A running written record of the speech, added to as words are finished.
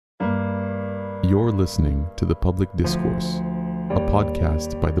You're listening to The Public Discourse, a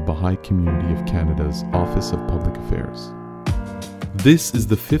podcast by the Baha'i Community of Canada's Office of Public Affairs. This is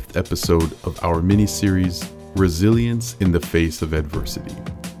the 5th episode of our mini-series, Resilience in the Face of Adversity,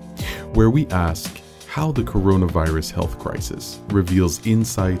 where we ask how the coronavirus health crisis reveals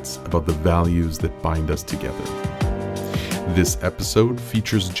insights about the values that bind us together. This episode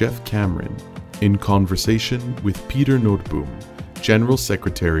features Jeff Cameron in conversation with Peter Noteboom, General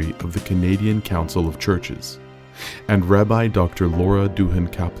Secretary of the Canadian Council of Churches, and Rabbi Dr.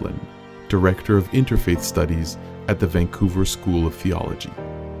 Duhan-Kaplan, Director of Interfaith Studies at the Vancouver School of Theology.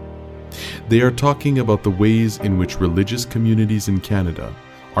 They are talking about the ways in which religious communities in Canada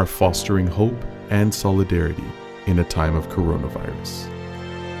are fostering hope and solidarity in a time of coronavirus.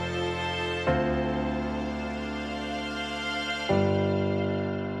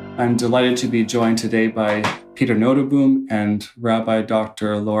 I'm delighted to be joined today by Peter Noteboom and Rabbi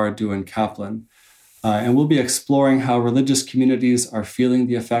Dr. Duhan-Kaplan. And we'll be exploring how religious communities are feeling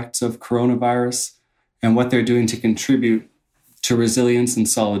the effects of coronavirus and what they're doing to contribute to resilience and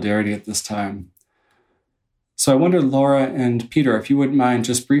solidarity at this time. So I wonder, Laura and Peter, if you wouldn't mind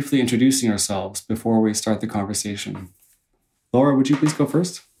just briefly introducing yourselves before we start the conversation. Laura, would you please go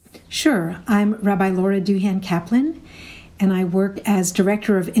first? Sure. I'm Rabbi Laura Duhan-Kaplan, and I work as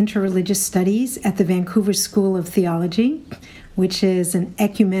Director of Interreligious Studies at the Vancouver School of Theology, which is an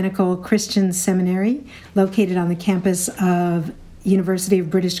ecumenical Christian seminary located on the campus of University of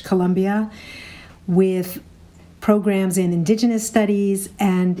British Columbia with programs in Indigenous Studies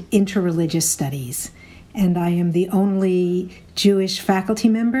and Interreligious Studies. And I am the only Jewish faculty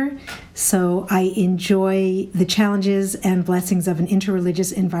member, so I enjoy the challenges and blessings of an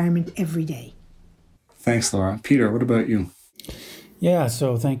interreligious environment every day. Thanks, Laura. Peter, what about you? Yeah,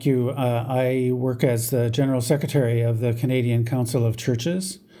 so thank you. I work as the General Secretary of the Canadian Council of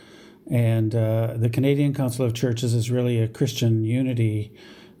Churches. And the Canadian Council of Churches is really a Christian unity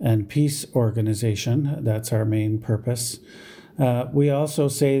and peace organization. That's our main purpose. We also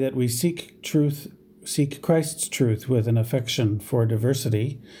say that we seek Christ's truth with an affection for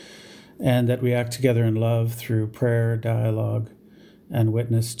diversity, and that we act together in love through prayer, dialogue, and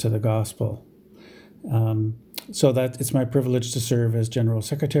witness to the gospel. So that it's my privilege to serve as General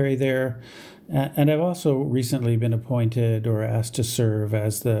Secretary there. And I've also recently been appointed or asked to serve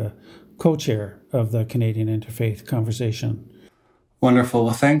as the co-chair of the Canadian Interfaith Conversation. Wonderful.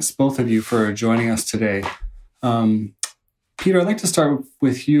 Well, thanks both of you for joining us today. Peter, I'd like to start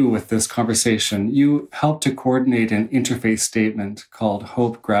with you with this conversation. You helped to coordinate an interfaith statement called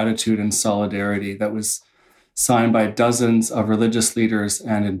Hope, Gratitude, and Solidarity that was signed by dozens of religious leaders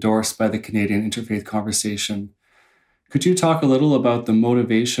and endorsed by the Canadian Interfaith Conversation. Could you talk a little about the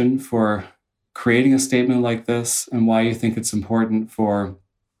motivation for creating a statement like this and why you think it's important for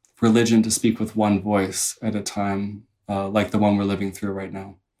religion to speak with one voice at a time like the one we're living through right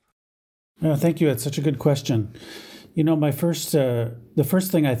now? Thank you. It's such a good question. You know, the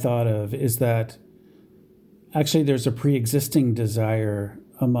first thing I thought of is that actually there's a pre-existing desire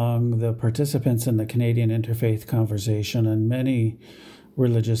among the participants in the Canadian Interfaith Conversation and many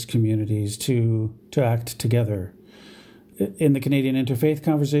religious communities to act together. In the Canadian Interfaith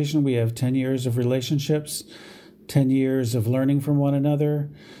Conversation, we have 10 years of relationships, 10 years of learning from one another,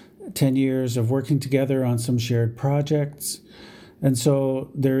 10 years of working together on some shared projects. And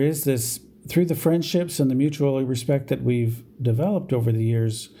so there is this, through the friendships and the mutual respect that we've developed over the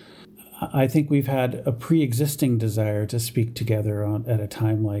years, I think we've had a pre-existing desire to speak together at a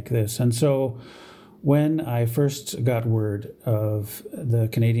time like this. And so when I first got word of the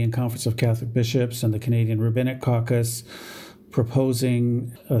Canadian Conference of Catholic Bishops and the Canadian Rabbinic Caucus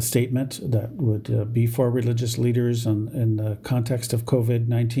proposing a statement that would be for religious leaders in the context of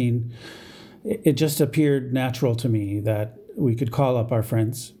COVID-19, it just appeared natural to me that we could call up our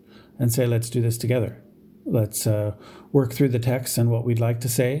friends and say, let's do this together. Let's work through the text and what we'd like to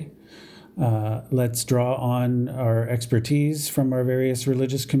say. Let's draw on our expertise from our various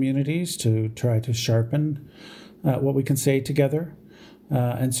religious communities to try to sharpen what we can say together.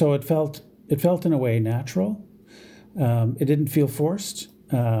 And so it felt in a way natural. It didn't feel forced.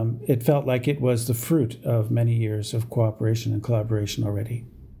 It felt like it was the fruit of many years of cooperation and collaboration already.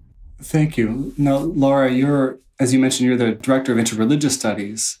 Thank you. Now, Laura, as you mentioned, you're the Director of Interreligious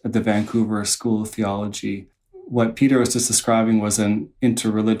Studies at the Vancouver School of Theology. What Peter was just describing was an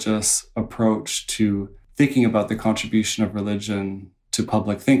interreligious approach to thinking about the contribution of religion to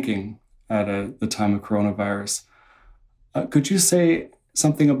public thinking at the time of coronavirus. Could you say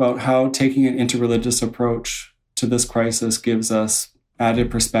something about how taking an interreligious approach to this crisis gives us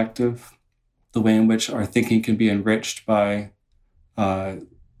added perspective, the way in which our thinking can be enriched by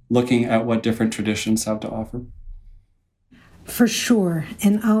looking at what different traditions have to offer? For sure.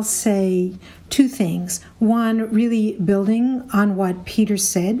 And I'll say two things. One, really building on what Peter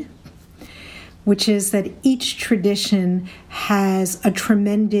said, which is that each tradition has a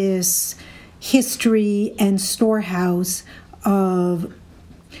tremendous history and storehouse of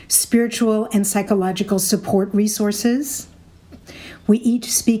spiritual and psychological support resources. We each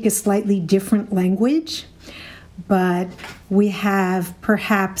speak a slightly different language, but we have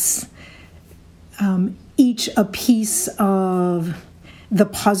perhaps each a piece of the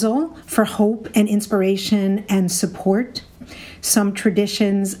puzzle for hope and inspiration and support. Some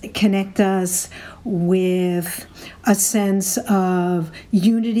traditions connect us with a sense of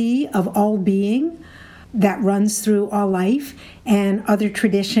unity of all being that runs through all life, and other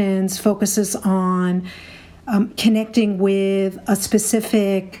traditions focuses on connecting with a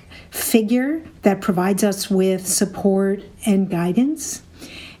specific figure that provides us with support and guidance.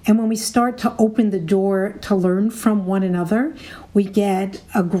 And when we start to open the door to learn from one another, we get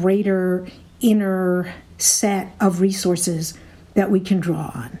a greater inner set of resources that we can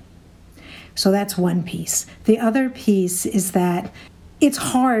draw on. So that's one piece. The other piece is that it's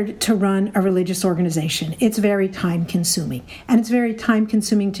hard to run a religious organization. It's very time-consuming. And it's very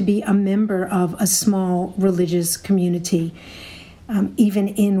time-consuming to be a member of a small religious community, even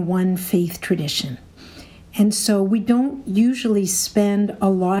in one faith tradition. And so we don't usually spend a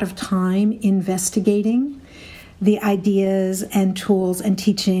lot of time investigating the ideas and tools and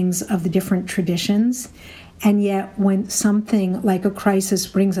teachings of the different traditions. And yet, when something like a crisis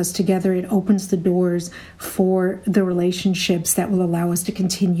brings us together, it opens the doors for the relationships that will allow us to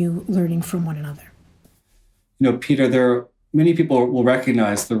continue learning from one another. Peter, many people will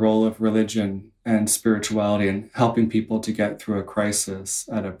recognize the role of religion and spirituality in helping people to get through a crisis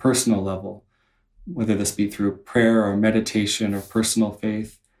at a personal level, whether this be through prayer or meditation or personal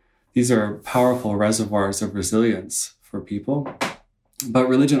faith. These are powerful reservoirs of resilience for people. But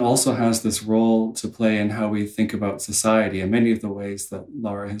religion also has this role to play in how we think about society in many of the ways that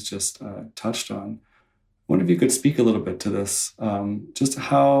Laura has just touched on. I wonder if you could speak a little bit to this. Just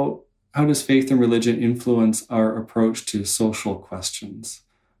how does faith and religion influence our approach to social questions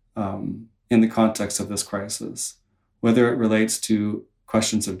in the context of this crisis, whether it relates to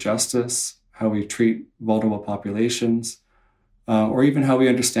questions of justice, how we treat vulnerable populations, or even how we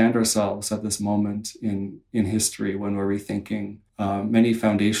understand ourselves at this moment in history when we're rethinking many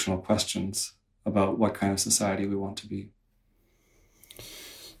foundational questions about what kind of society we want to be.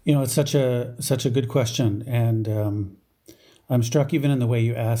 It's such a good question, and I'm struck even in the way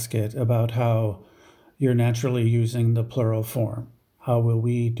you ask it about how you're naturally using the plural form. How will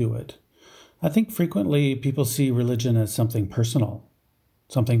we do it? I think frequently people see religion as something personal,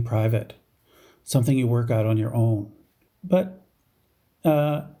 something private, something you work out on your own. But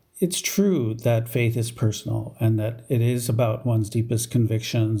it's true that faith is personal and that it is about one's deepest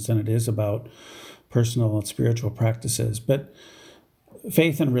convictions and it is about personal and spiritual practices. But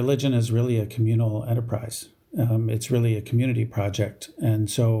faith and religion is really a communal enterprise. It's really a community project. And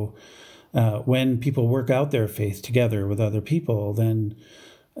so when people work out their faith together with other people, then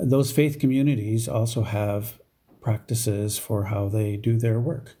those faith communities also have practices for how they do their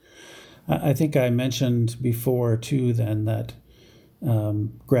work. I think I mentioned before, too, then that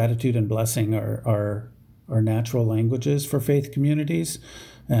gratitude and blessing are natural languages for faith communities.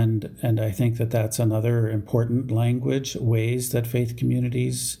 And I think that that's another important language, ways that faith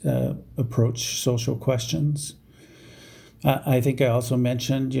communities approach social questions. I think I also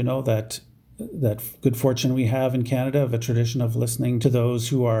mentioned, that good fortune we have in Canada of a tradition of listening to those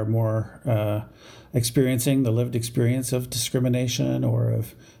who are more experiencing the lived experience of discrimination or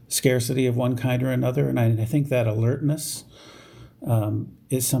of scarcity of one kind or another. And I think that alertness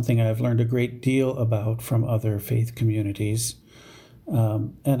is something I've learned a great deal about from other faith communities.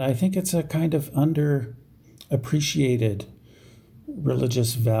 And I think it's a kind of underappreciated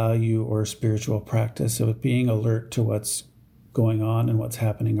religious value or spiritual practice of being alert to what's going on and what's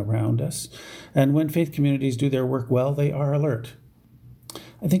happening around us. And when faith communities do their work well, they are alert.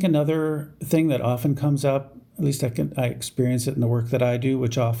 I think another thing that often comes up, at least I experience it in the work that I do,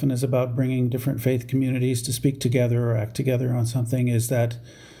 which often is about bringing different faith communities to speak together or act together on something, is that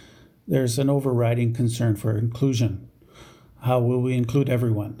there's an overriding concern for inclusion. How will we include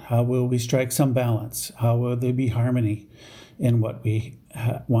everyone? How will we strike some balance? How will there be harmony in what we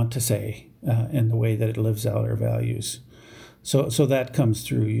want to say in the way that it lives out our values? So that comes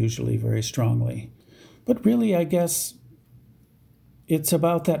through usually very strongly. But really, I guess it's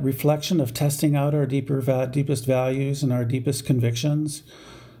about that reflection of testing out our deepest values and our deepest convictions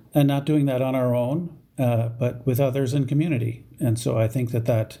and not doing that on our own, but with others in community. And so I think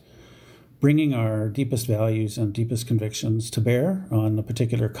that bringing our deepest values and deepest convictions to bear on the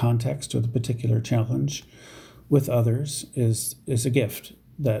particular context or the particular challenge with others is a gift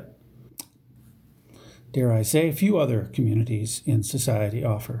that, dare I say, few other communities in society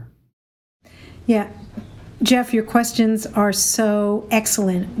offer. Yeah. Jeff, your questions are so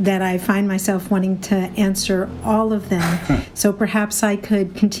excellent that I find myself wanting to answer all of them. So perhaps I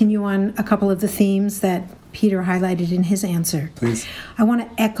could continue on a couple of the themes that Peter highlighted in his answer. Please. I want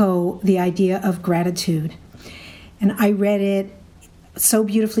to echo the idea of gratitude. And I read it so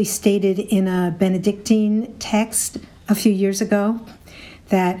beautifully stated in a Benedictine text a few years ago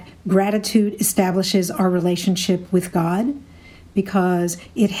that gratitude establishes our relationship with God, because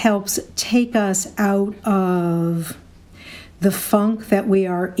it helps take us out of the funk that we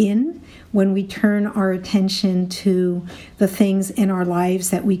are in when we turn our attention to the things in our lives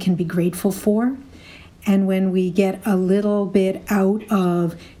that we can be grateful for. And when we get a little bit out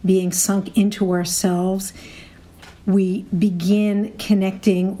of being sunk into ourselves, we begin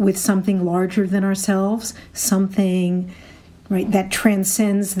connecting with something larger than ourselves, something that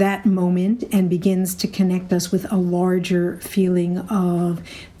transcends that moment and begins to connect us with a larger feeling of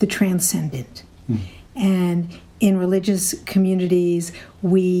the transcendent. And in religious communities,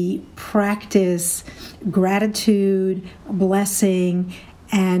 we practice gratitude, blessing,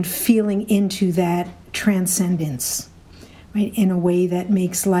 and feeling into that transcendence, in a way that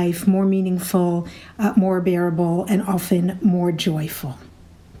makes life more meaningful, more bearable, and often more joyful.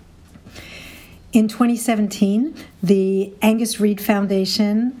 In 2017, the Angus Reid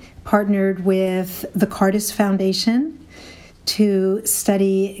Foundation partnered with the Cardis Foundation to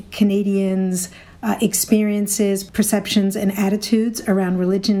study Canadians' experiences, perceptions, and attitudes around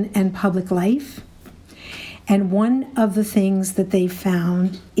religion and public life. And one of the things that they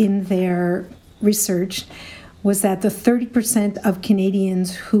found in their research was that the 30% of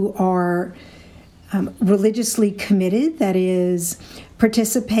Canadians who are religiously committed, that is,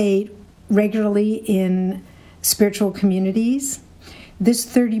 participate regularly in spiritual communities, this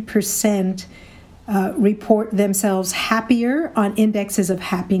 30% report themselves happier on indexes of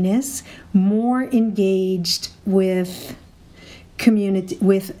happiness, more engaged with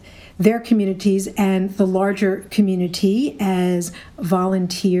their communities and the larger community as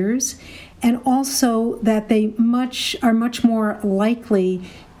volunteers, and also that they are much more likely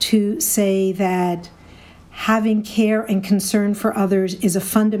to say that having care and concern for others is a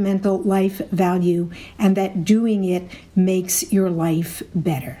fundamental life value, and that doing it makes your life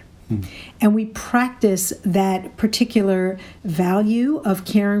better. And we practice that particular value of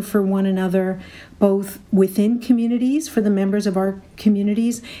caring for one another, both within communities for the members of our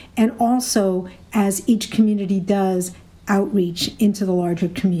communities, and also as each community does outreach into the larger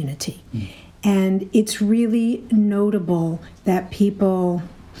community. And it's really notable that people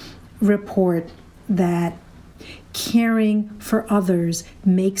report that caring for others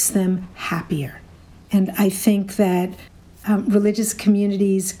makes them happier. And I think that religious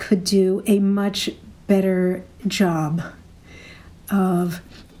communities could do a much better job of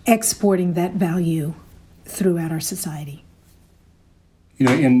exporting that value throughout our society.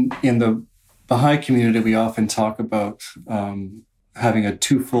 In the Baha'i community, we often talk about having a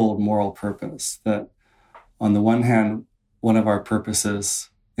twofold moral purpose. That on the one hand, one of our purposes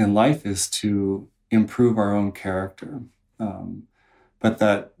in life is to improve our own character. But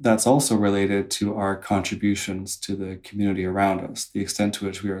that's also related to our contributions to the community around us, the extent to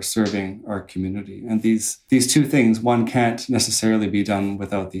which we are serving our community. And these two things, one can't necessarily be done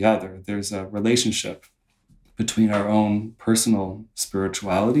without the other. There's a relationship between our own personal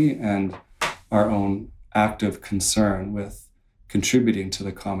spirituality and our own active concern with contributing to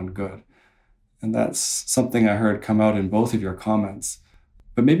the common good. And that's something I heard come out in both of your comments.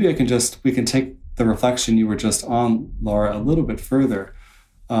 But maybe we can take the reflection you were just on, Laura, a little bit further.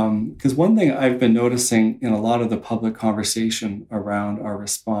 Because one thing I've been noticing in a lot of the public conversation around our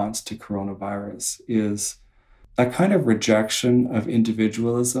response to coronavirus is a kind of rejection of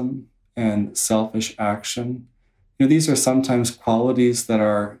individualism and selfish action. These are sometimes qualities that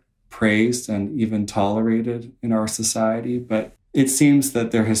are praised and even tolerated in our society, but it seems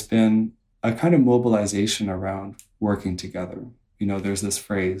that there has been a kind of mobilization around working together. There's this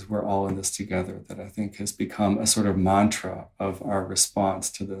phrase, we're all in this together, that I think has become a sort of mantra of our response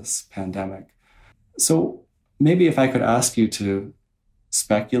to this pandemic. So maybe if I could ask you to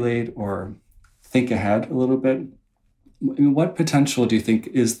speculate or think ahead a little bit, what potential do you think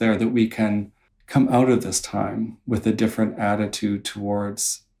is there that we can come out of this time with a different attitude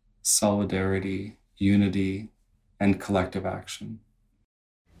towards solidarity, unity, and collective action?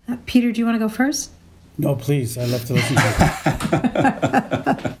 Peter, do you want to go first? No, please. I love to listen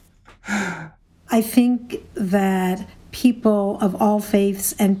to it. I think that people of all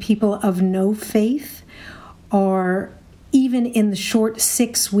faiths and people of no faith are, even in the short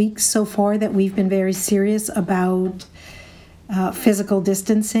 6 weeks so far that we've been very serious about physical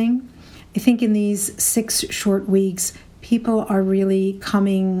distancing, I think in these 6 short weeks, people are really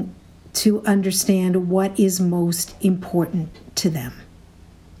coming to understand what is most important to them.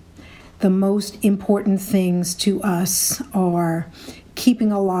 The most important things to us are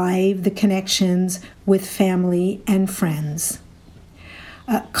keeping alive the connections with family and friends,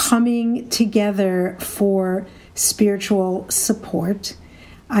 coming together for spiritual support.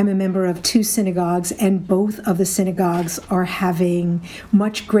 I'm a member of 2 synagogues, and both of the synagogues are having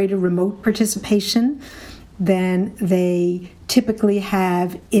much greater remote participation than they typically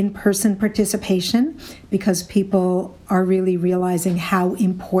have in-person participation, because people are really realizing how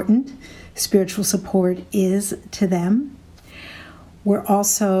important spiritual support is to them. We're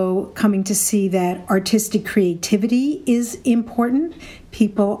also coming to see that artistic creativity is important.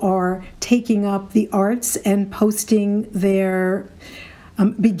 People are taking up the arts and posting their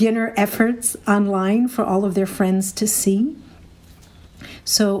beginner efforts online for all of their friends to see.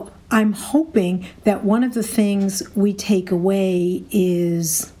 So I'm hoping that one of the things we take away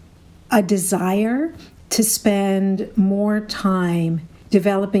is a desire to spend more time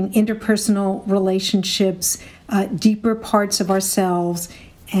developing interpersonal relationships, deeper parts of ourselves,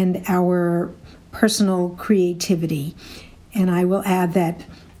 and our personal creativity. And I will add that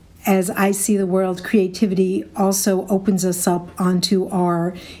as I see the world, creativity also opens us up onto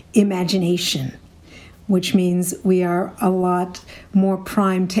our imagination, which means we are a lot more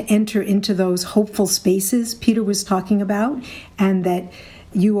primed to enter into those hopeful spaces Peter was talking about, and that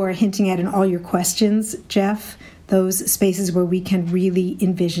you are hinting at in all your questions, Jeff, those spaces where we can really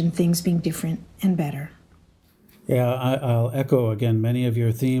envision things being different and better. Yeah, I'll echo again many of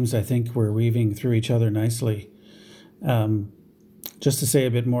your themes. I think we're weaving through each other nicely. Just to say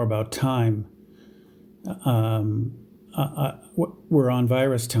a bit more about time, we're on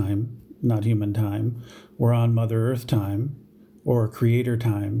virus time, not human time. We're on Mother Earth time, or Creator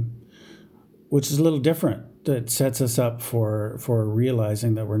time, which is a little different. It sets us up for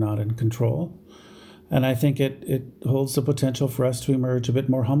realizing that we're not in control. And I think it holds the potential for us to emerge a bit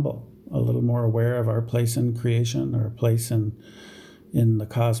more humble, a little more aware of our place in creation, our place in the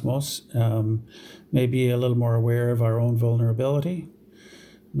cosmos, maybe a little more aware of our own vulnerability,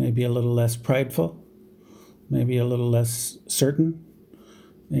 maybe a little less prideful, maybe a little less certain,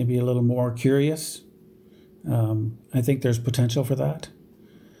 maybe a little more curious. I think there's potential for that.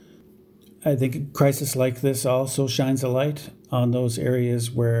 I think a crisis like this also shines a light on those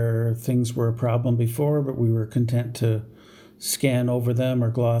areas where things were a problem before, but we were content to scan over them or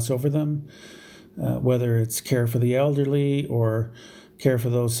gloss over them, whether it's care for the elderly or care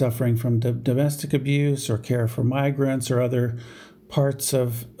for those suffering from domestic abuse or care for migrants or other parts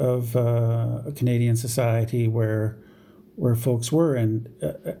of Canadian society where folks were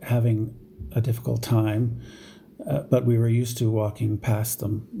having a difficult time, but we were used to walking past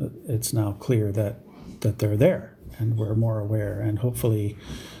them. It's now clear that they're there, and we're more aware, and hopefully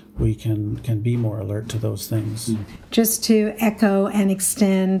we can be more alert to those things. Just to echo and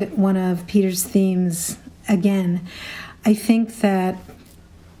extend one of Peter's themes again, I think that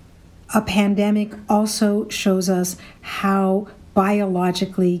a pandemic also shows us how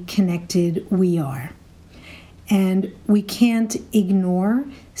biologically connected we are. And we can't ignore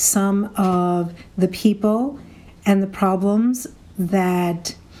some of the people and the problems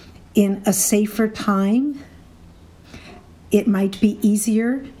that in a safer time, it might be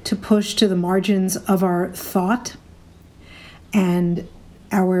easier to push to the margins of our thought and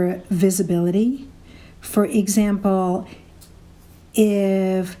our visibility. For example,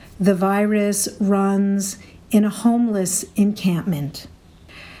 if the virus runs in a homeless encampment,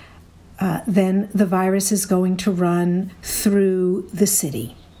 then the virus is going to run through the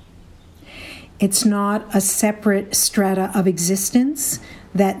city. It's not a separate strata of existence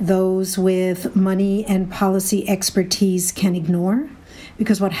that those with money and policy expertise can ignore,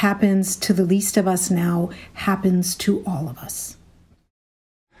 because what happens to the least of us now happens to all of us.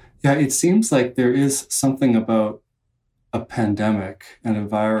 Yeah, it seems like there is something about a pandemic and a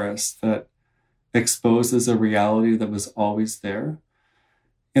virus that exposes a reality that was always there,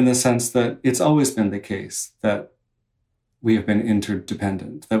 in the sense that it's always been the case that we have been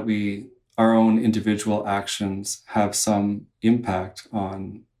interdependent, that our own individual actions have some impact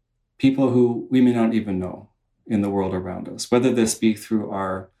on people who we may not even know in the world around us, whether this be through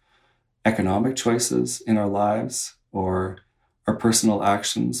our economic choices in our lives or our personal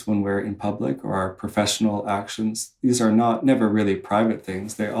actions when we're in public or our professional actions. These are never really private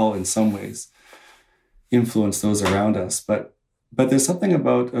things. They all in some ways influence those around us. But there's something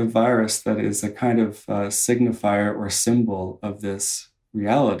about a virus that is a kind of signifier or symbol of this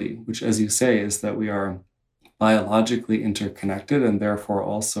reality, which, as you say, is that we are biologically interconnected and therefore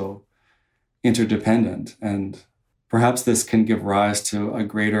also interdependent. And perhaps this can give rise to a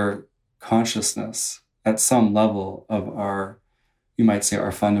greater consciousness at some level of our, you might say,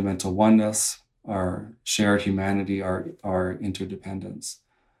 our fundamental oneness, our shared humanity, our interdependence.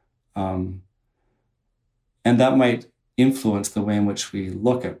 And that might influence the way in which we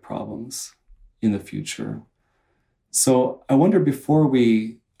look at problems in the future. So I wonder, before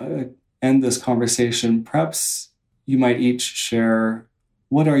we end this conversation, perhaps you might each share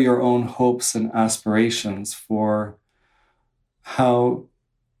what are your own hopes and aspirations for how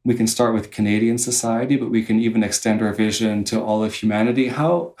we can start with Canadian society, but we can even extend our vision to all of humanity.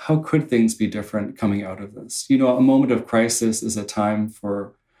 How could things be different coming out of this? You know, a moment of crisis is a time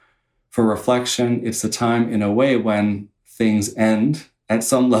for reflection. It's a time, in a way, when things end at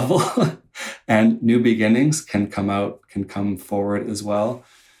some level and new beginnings can come forward as well.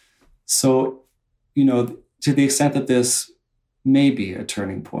 So, you know, to the extent that this may be a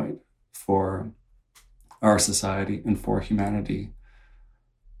turning point for our society and for humanity,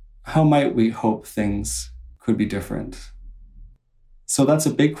 how might we hope things could be different? So that's a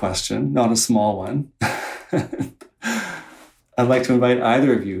big question, not a small one. I'd like to invite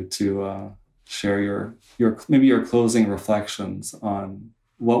either of you to share your maybe your closing reflections on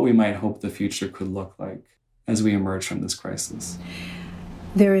what we might hope the future could look like as we emerge from this crisis.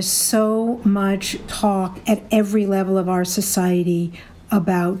 There is so much talk at every level of our society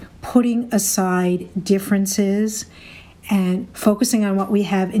about putting aside differences and focusing on what we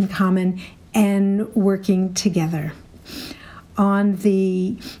have in common and working together. On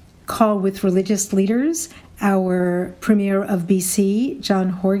the call with religious leaders, our Premier of BC, John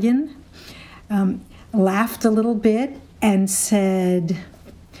Horgan, laughed a little bit and said,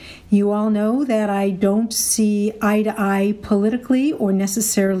 "You all know that I don't see eye to eye politically or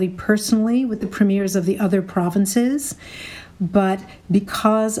necessarily personally with the premiers of the other provinces, but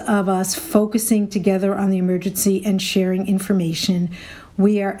because of us focusing together on the emergency and sharing information,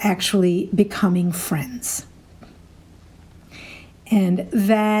 we are actually becoming friends." And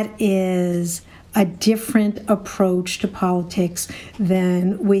that is a different approach to politics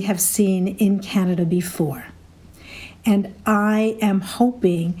than we have seen in Canada before. And I am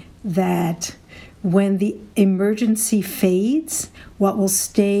hoping that when the emergency fades, what will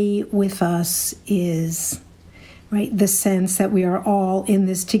stay with us is, right, the sense that we are all in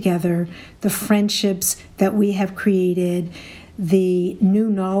this together, the friendships that we have created, the new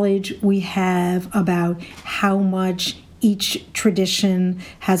knowledge we have about how much each tradition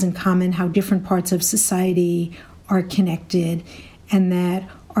has in common, how different parts of society are connected, and that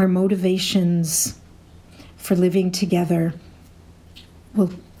our motivations for living together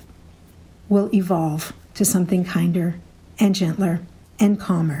will evolve to something kinder and gentler and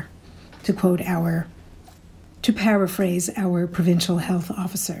calmer, to paraphrase our provincial health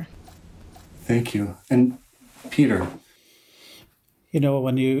officer. Thank you. And Peter? You know,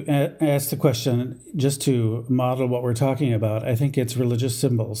 when you ask the question, just to model what we're talking about, I think it's religious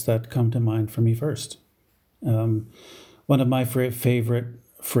symbols that come to mind for me first. One of my favorite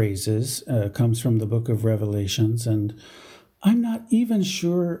phrases comes from the book of Revelations, and I'm not even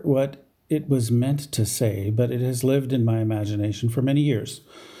sure what it was meant to say, but it has lived in my imagination for many years,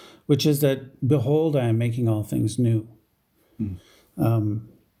 which is that, "Behold, I am making all things new."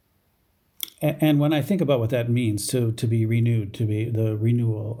 And when I think about what that means, to be renewed, to be the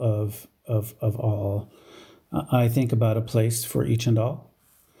renewal of all, I think about a place for each and all.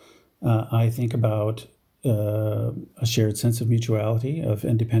 I think about a shared sense of mutuality, of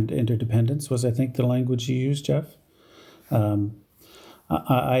interdependence, was, I think, the language you used, Jeff.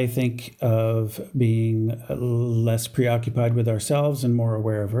 I think of being less preoccupied with ourselves and more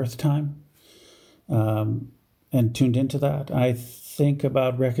aware of Earth time, and tuned into that. I think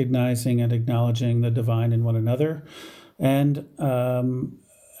about recognizing and acknowledging the divine in one another, and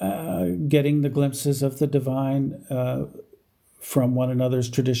getting the glimpses of the divine from one another's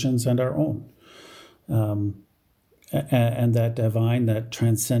traditions and our own. And that divine, that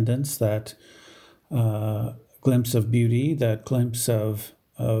transcendence, that glimpse of beauty, that glimpse of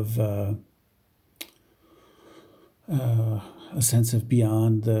a sense of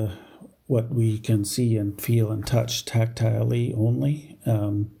beyond what we can see and feel and touch tactilely only.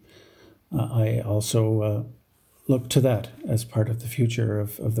 I also look to that as part of the future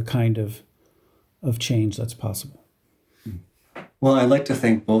of the kind of change that's possible. Well, I'd like to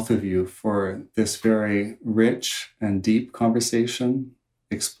thank both of you for this very rich and deep conversation,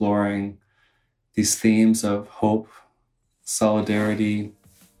 exploring these themes of hope, solidarity,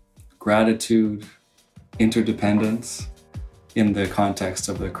 gratitude, interdependence in the context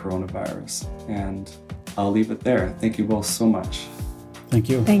of the coronavirus. And I'll leave it there. Thank you both so much. Thank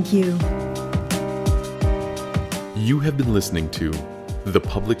you. Thank you. You have been listening to The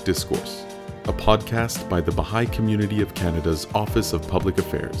Public Discourse, a podcast by the Baha'i Community of Canada's Office of Public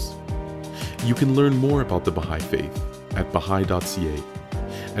Affairs. You can learn more about the Baha'i Faith at baha'i.ca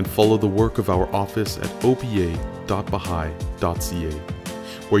and follow the work of our office at opa.baha'i.ca,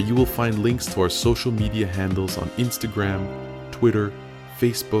 where you will find links to our social media handles on Instagram, Twitter,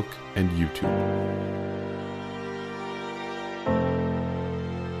 Facebook, and YouTube.